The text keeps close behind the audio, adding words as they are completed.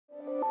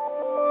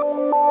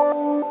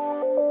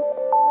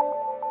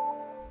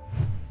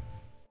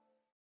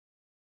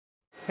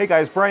Hey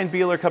guys, Brian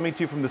Beeler coming to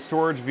you from the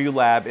Storage View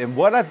Lab, and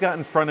what I've got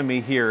in front of me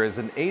here is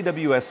an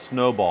AWS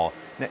Snowball.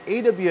 Now,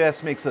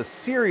 AWS makes a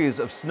series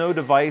of snow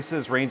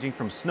devices ranging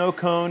from snow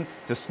cone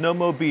to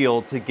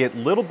snowmobile to get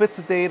little bits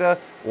of data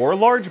or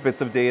large bits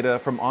of data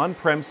from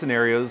on-prem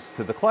scenarios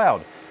to the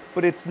cloud.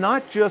 But it's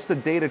not just a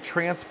data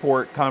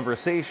transport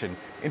conversation.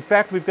 In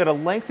fact, we've got a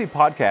lengthy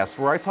podcast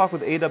where I talk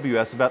with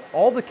AWS about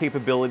all the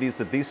capabilities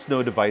that these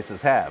snow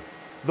devices have.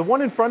 The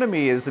one in front of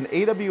me is an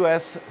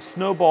AWS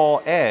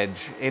Snowball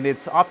Edge, and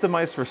it's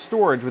optimized for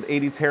storage with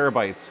 80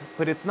 terabytes.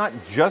 But it's not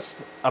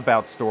just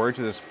about storage.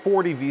 There's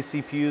 40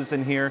 vCPUs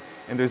in here,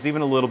 and there's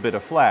even a little bit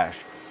of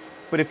flash.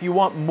 But if you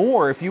want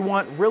more, if you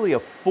want really a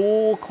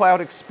full cloud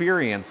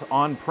experience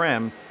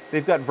on-prem,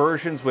 they've got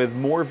versions with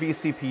more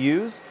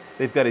vCPUs.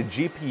 They've got a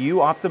GPU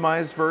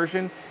optimized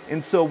version.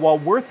 And so while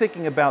we're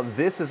thinking about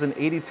this as an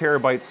 80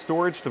 terabyte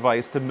storage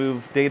device to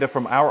move data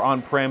from our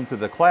on-prem to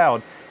the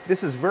cloud,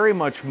 this is very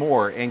much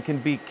more and can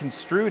be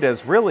construed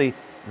as really,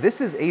 this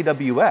is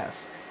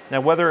AWS.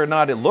 Now, whether or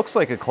not it looks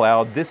like a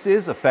cloud, this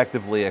is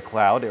effectively a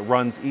cloud. It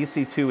runs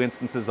EC2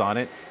 instances on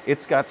it.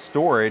 It's got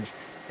storage.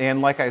 And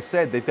like I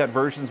said, they've got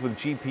versions with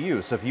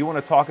GPU. So if you want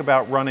to talk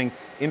about running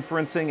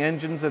inferencing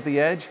engines at the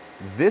edge,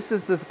 this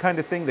is the kind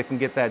of thing that can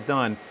get that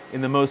done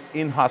in the most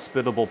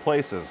inhospitable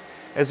places.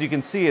 As you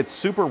can see, it's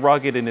super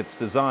rugged in its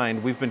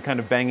design. We've been kind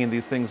of banging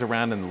these things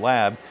around in the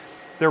lab.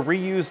 They're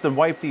reused and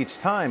wiped each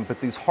time, but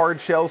these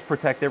hard shells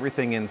protect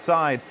everything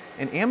inside,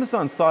 and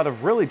Amazon's thought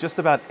of really just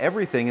about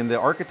everything in the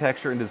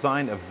architecture and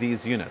design of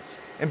these units.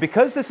 And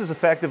because this is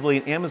effectively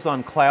an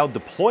Amazon cloud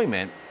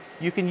deployment,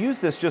 you can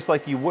use this just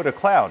like you would a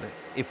cloud.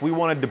 If we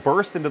wanted to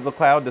burst into the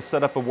cloud to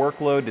set up a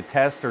workload to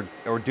test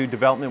or do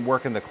development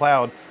work in the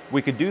cloud,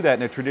 we could do that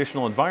in a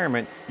traditional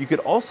environment. You could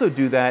also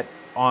do that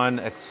on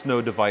a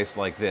snow device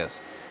like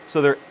this.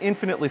 So they're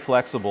infinitely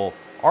flexible.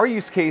 Our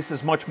use case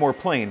is much more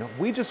plain.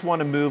 We just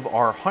want to move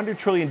our 100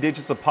 trillion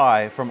digits of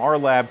Pi from our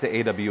lab to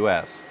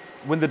AWS.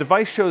 When the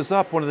device shows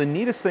up, one of the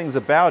neatest things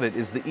about it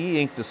is the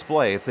e-ink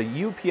display. It's a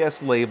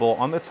UPS label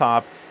on the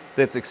top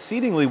that's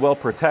exceedingly well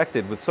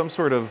protected with some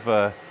sort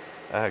of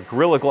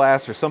Gorilla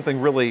Glass or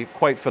something really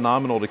quite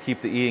phenomenal to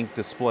keep the e-ink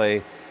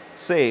display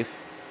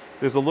safe.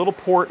 There's a little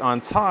port on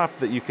top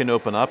that you can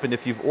open up, and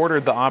if you've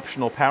ordered the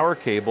optional power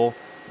cable,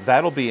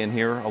 that'll be in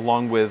here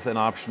along with an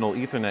optional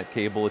Ethernet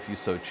cable if you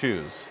so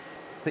choose.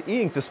 The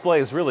e-ink display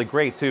is really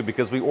great too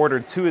because we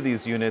ordered 2 of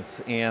these units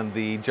and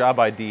the job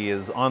ID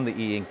is on the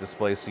e-ink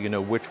display so you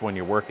know which one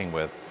you're working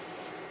with.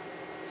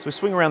 So we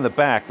swing around the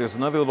back, there's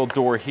another little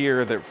door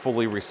here that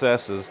fully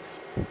recesses.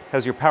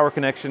 Has your power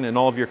connection and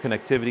all of your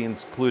connectivity,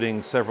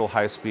 including several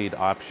high-speed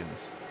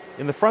options.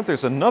 In the front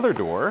there's another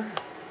door,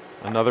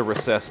 another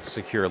recessed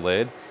secure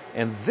lid,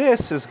 and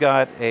this has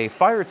got a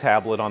Fire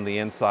tablet on the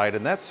inside,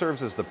 and that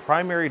serves as the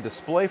primary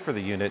display for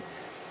the unit.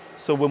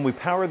 So when we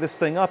power this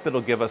thing up,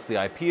 it'll give us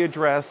the IP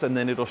address, and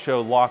then it'll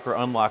show lock or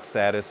unlock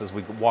status as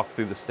we walk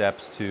through the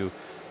steps to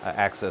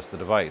access the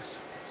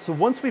device. So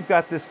once we've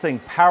got this thing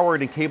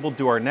powered and cabled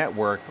to our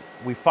network,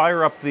 we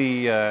fire up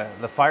the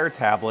Fire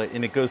tablet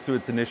and it goes through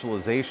its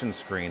initialization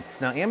screen.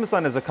 Now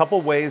Amazon has a couple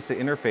ways to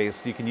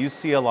interface. You can use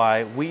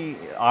CLI. We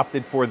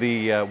opted for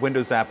the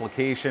Windows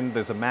application.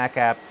 There's a Mac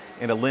app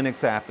and a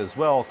Linux app as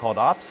well called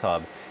Ops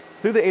Hub.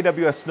 Through the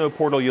AWS Snow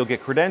portal, you'll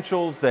get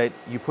credentials that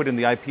you put in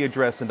the IP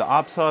address into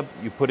Ops Hub,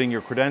 you put in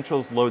your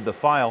credentials, load the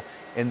file,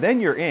 and then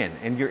you're in,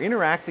 and you're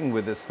interacting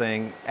with this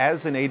thing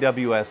as an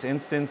AWS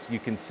instance. You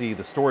can see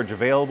the storage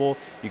available,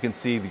 you can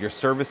see your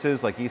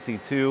services like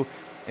EC2,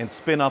 and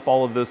spin up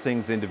all of those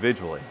things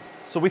individually.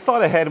 So we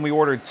thought ahead and we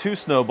ordered 2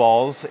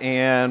 Snowballs,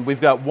 and we've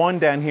got one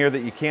down here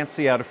that you can't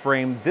see out of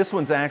frame. This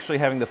one's actually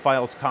having the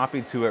files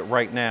copied to it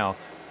right now.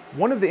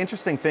 One of the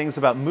interesting things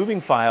about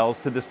moving files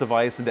to this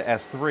device into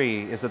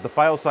S3 is that the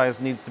file size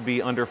needs to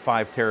be under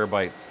 5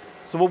 terabytes.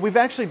 So what we've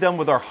actually done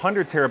with our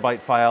 100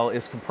 terabyte file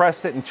is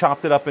compressed it and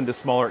chopped it up into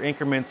smaller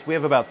increments. We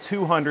have about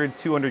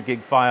 200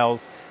 gig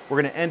files.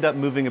 We're going to end up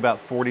moving about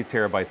 40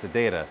 terabytes of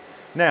data.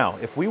 Now,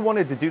 if we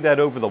wanted to do that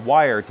over the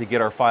wire to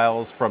get our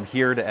files from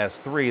here to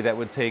S3, that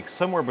would take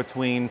somewhere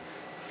between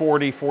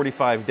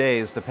 40-45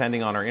 days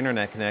depending on our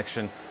internet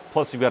connection.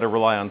 Plus you've got to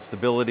rely on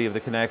stability of the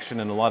connection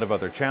and a lot of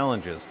other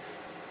challenges.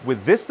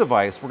 With this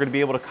device, we're going to be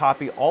able to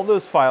copy all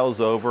those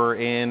files over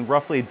in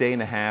roughly a day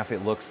and a half,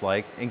 it looks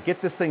like, and get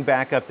this thing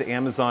back up to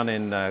Amazon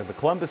in the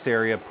Columbus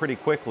area pretty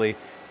quickly,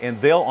 and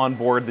they'll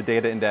onboard the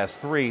data into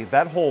S3.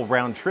 That whole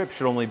round trip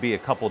should only be a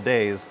couple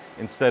days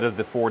instead of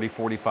the 40,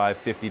 45,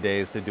 50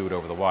 days to do it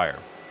over the wire.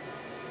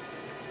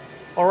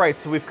 All right,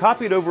 so we've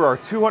copied over our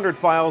 200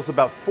 files,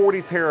 about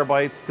 40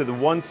 terabytes to the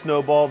one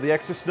Snowball. The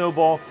extra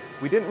Snowball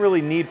we didn't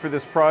really need for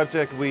this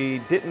project. We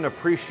didn't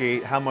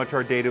appreciate how much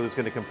our data was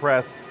going to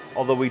compress,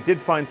 although we did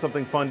find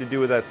something fun to do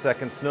with that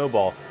second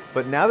Snowball.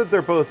 But now that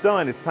they're both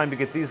done, it's time to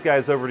get these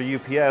guys over to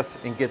UPS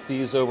and get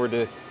these over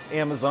to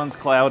Amazon's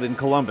cloud in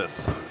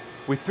Columbus.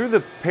 We threw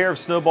the pair of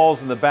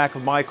Snowballs in the back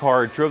of my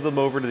car, drove them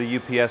over to the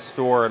UPS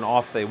store, and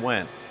off they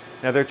went.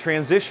 Now their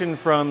transition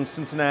from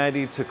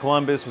Cincinnati to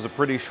Columbus was a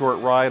pretty short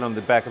ride on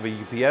the back of a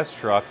UPS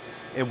truck,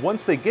 And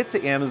once they get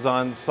to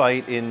Amazon's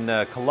site in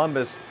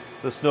Columbus,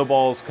 the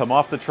snowballs come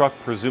off the truck.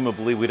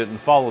 Presumably, we didn't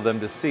follow them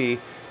to see.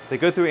 They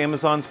go through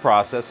Amazon's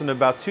process, and in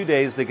about 2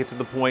 days, they get to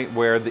the point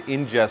where the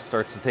ingest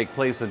starts to take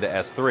place into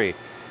S3.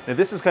 Now,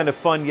 this is kind of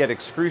fun yet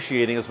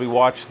excruciating as we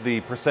watch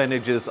the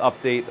percentages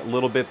update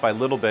little bit by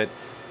little bit.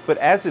 But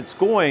as it's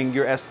going,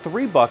 your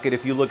S3 bucket,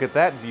 if you look at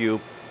that view,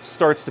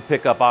 starts to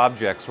pick up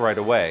objects right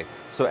away.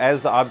 So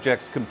as the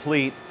objects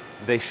complete,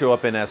 they show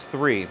up in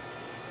S3.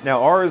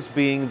 Now, ours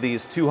being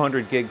these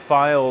 200 gig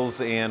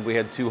files, and we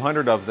had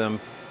 200 of them,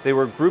 they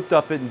were grouped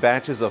up in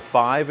batches of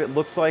 5, it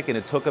looks like, and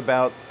it took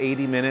about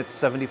 80 minutes,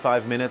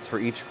 75 minutes for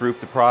each group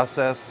to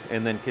process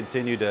and then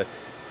continue to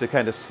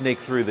kind of snake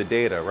through the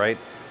data, right?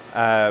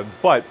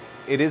 But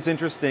it is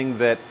interesting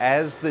that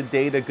as the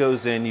data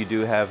goes in, you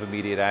do have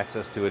immediate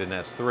access to it in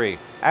S3.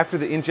 After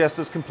the ingest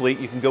is complete,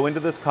 you can go into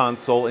this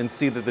console and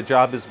see that the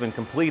job has been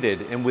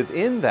completed. And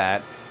within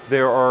that,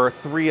 there are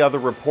 3 other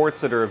reports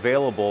that are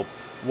available.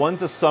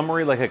 One's a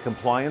summary, like a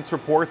compliance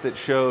report that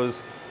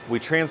shows we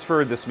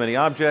transferred this many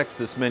objects,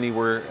 this many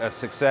were a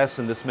success,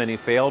 and this many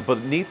failed. But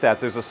beneath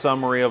that, there's a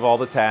summary of all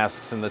the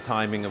tasks and the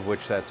timing of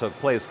which that took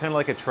place, kind of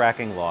like a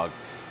tracking log.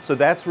 So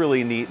that's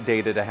really neat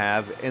data to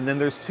have. And then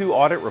there's 2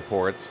 audit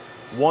reports.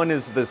 One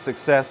is the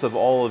success of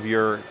all of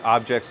your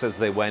objects as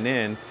they went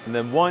in, and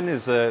then one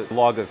is a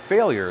log of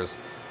failures.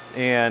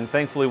 And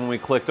thankfully, when we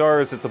clicked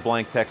ours, it's a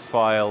blank text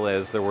file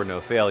as there were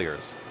no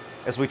failures.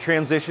 As we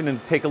transition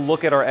and take a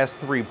look at our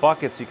S3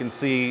 buckets, you can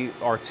see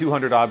our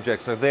 200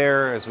 objects are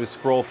there. As we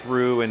scroll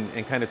through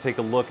and kind of take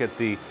a look at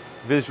the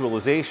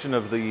visualization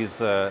of these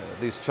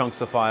chunks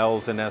of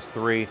files in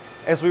S3.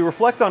 As we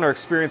reflect on our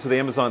experience with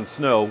Amazon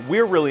Snow,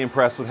 we're really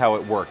impressed with how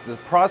it worked. The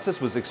process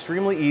was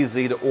extremely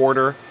easy to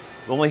order.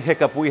 The only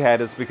hiccup we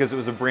had is because it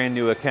was a brand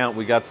new account.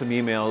 We got some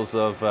emails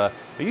of, are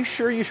you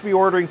sure you should be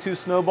ordering 2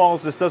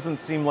 snowballs? This doesn't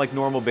seem like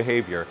normal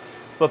behavior.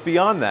 But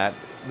beyond that,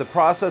 the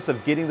process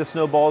of getting the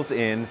snowballs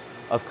in,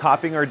 of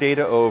copying our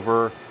data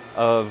over,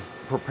 of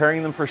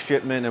preparing them for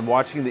shipment and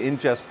watching the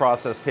ingest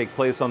process take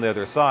place on the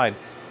other side,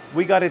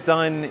 we got it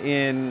done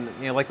in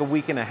like a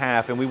week and a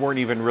half, and we weren't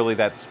even really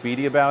that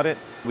speedy about it.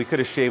 We could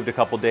have shaved a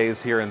couple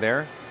days here and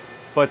there.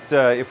 But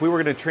if we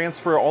were going to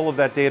transfer all of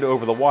that data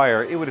over the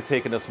wire, it would have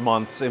taken us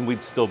months and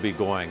we'd still be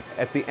going.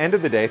 At the end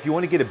of the day, if you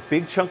want to get a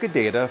big chunk of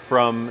data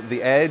from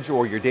the edge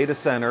or your data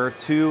center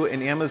to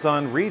an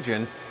Amazon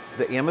region,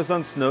 the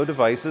Amazon Snow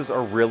devices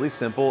are really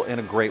simple and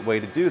a great way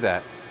to do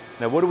that.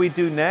 Now, what do we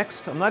do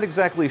next? I'm not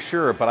exactly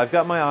sure, but I've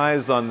got my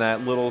eyes on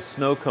that little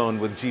snow cone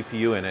with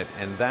GPU in it,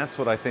 and that's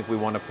what I think we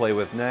want to play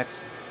with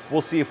next.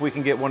 We'll see if we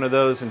can get one of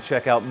those and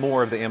check out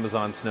more of the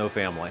Amazon Snow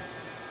family.